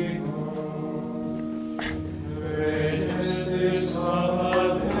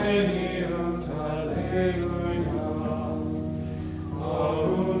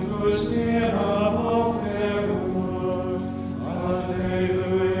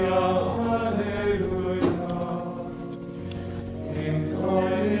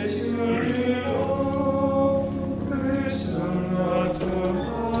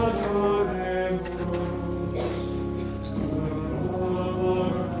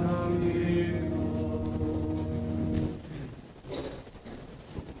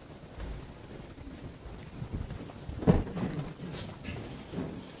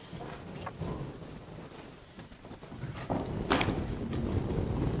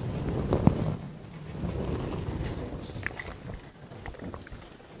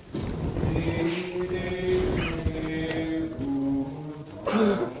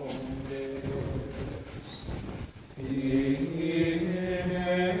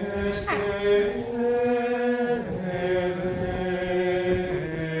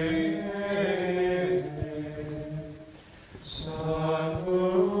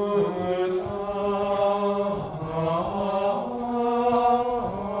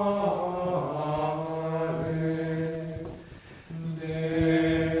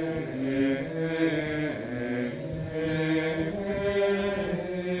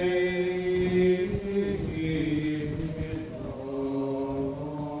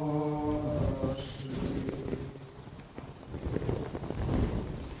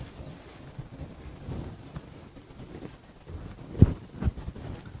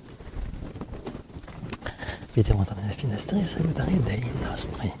Vediamo dalle finestre e salutare dei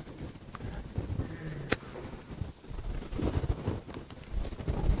nostri.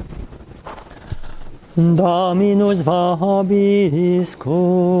 Dominus vobiscum.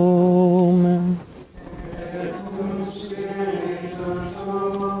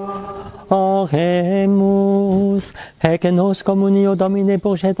 Oremus, ec nos communio Domine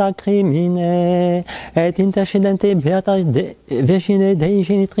purgeta crimine, et intercedente beata Virgine Dei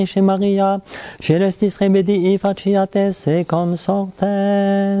Genitrice Maria, celestis remedii faciates et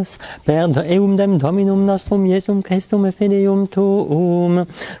consortes, per eum dem Dominum nostrum Iesum Christum filium tuum,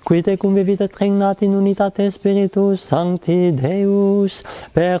 qui tecum vivit regnat in unitate Spiritus Sancti Deus,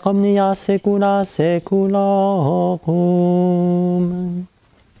 per omnia saecula saeculorum.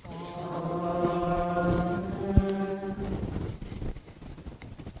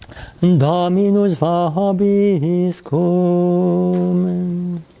 Dominus vobiscum.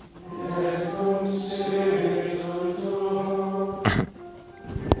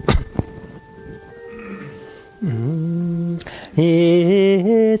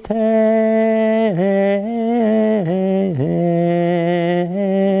 Ite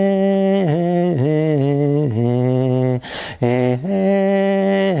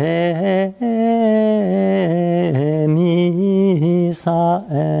missa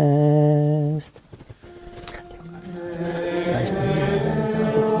est.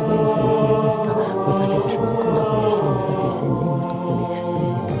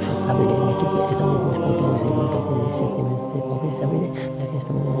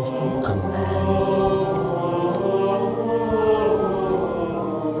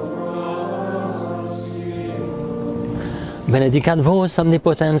 Benedicat vos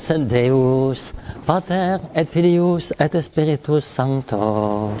omnipotens Deus, Pater et Filius et Spiritus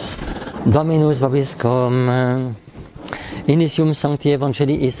Sanctus, Dominus vobiscum, initium sancti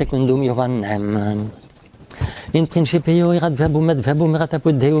evangelii secundum Johannem. In principio erat verbum et verbum erat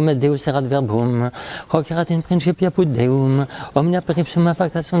apud Deum et Deus erat verbum. Hoc erat in principio apud Deum. Omnia per ipsum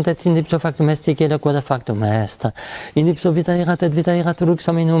facta sunt et in ipso factum est et quod factum est. In ipso vita erat et vita erat lux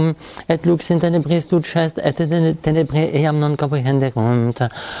hominum et lux in tenebris dulces et tenebrae eam non comprehenderunt.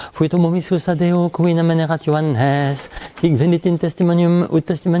 Fuitum omissus ad Deo qui nomen erat Johannes. Hic venit in testimonium ut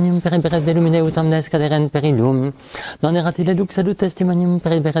testimonium periberet de lumine ut omnes caderent per illum. Non erat ille lux ad ut testimonium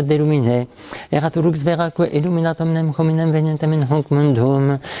periberet de lumine. Erat lux veraque illuminatum nem hominem venientem in hoc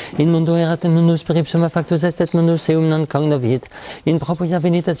mundum. In mundo erat mundus per ipsum factus est et mundus eum non cognovit. In propria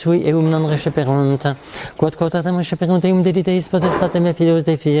venitat sui eum non receperunt. Quod quotatem receperunt eum deliteis potestatem et filios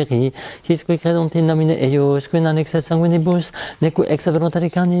de fieri. His qui credunt in nomine eius, qui non ex sanguinibus, neque ex voluntate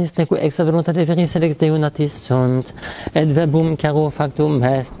canis, neque ex voluntate veris ex Deo natis sunt. Et verbum caro factum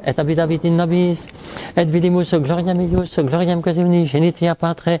est, et habitavit in nobis, et vidimus gloriam eius, gloriam quasi unigenitia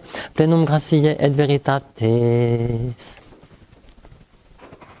Patre, plenum gratiae et veritatis.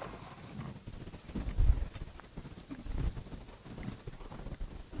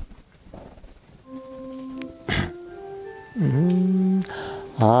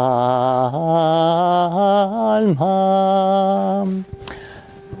 Alma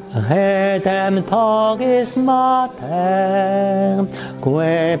Redemptoris Mater,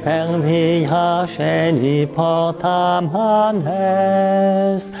 que per via sceli portam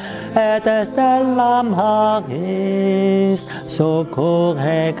Hannes, et stellam Maris,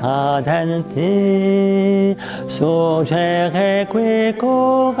 succurre cadenti, surgere qui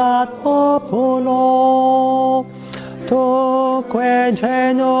curat populo, tuque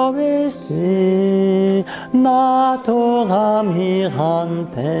genovisti, natura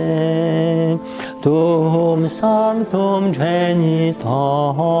mirante, tuum sanctum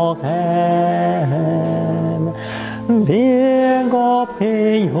genitorem, Virgo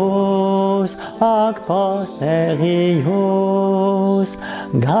prius ac posterius,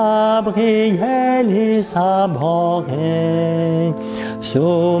 Gabrielis abhorre,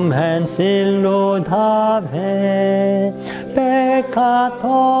 sumens illudave,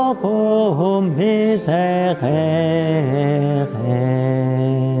 peccatorum miserere.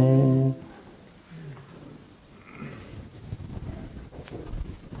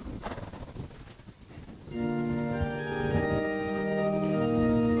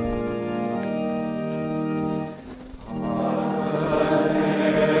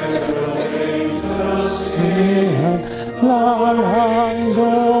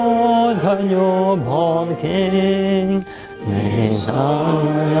 The newborn King,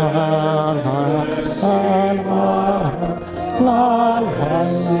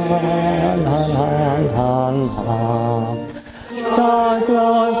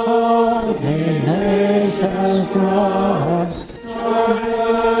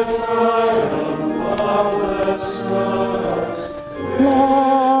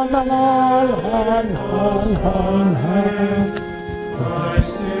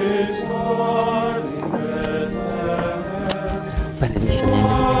 benediction in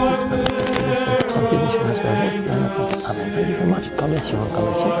sanctification as well as Amen. Thank you very much. God bless you. God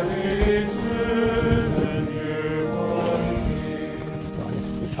bless you. So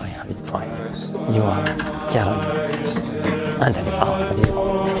let's see if I have it right. You are Karen. Anthony.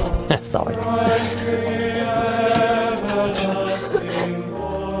 Oh, sorry.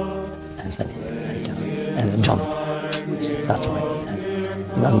 Anthony and Karen. And John. That's right.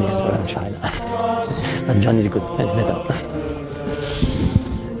 Not me, I'm China. But John is good. It's better.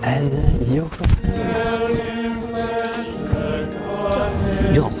 And your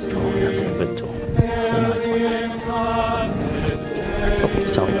Joe, that's a good too.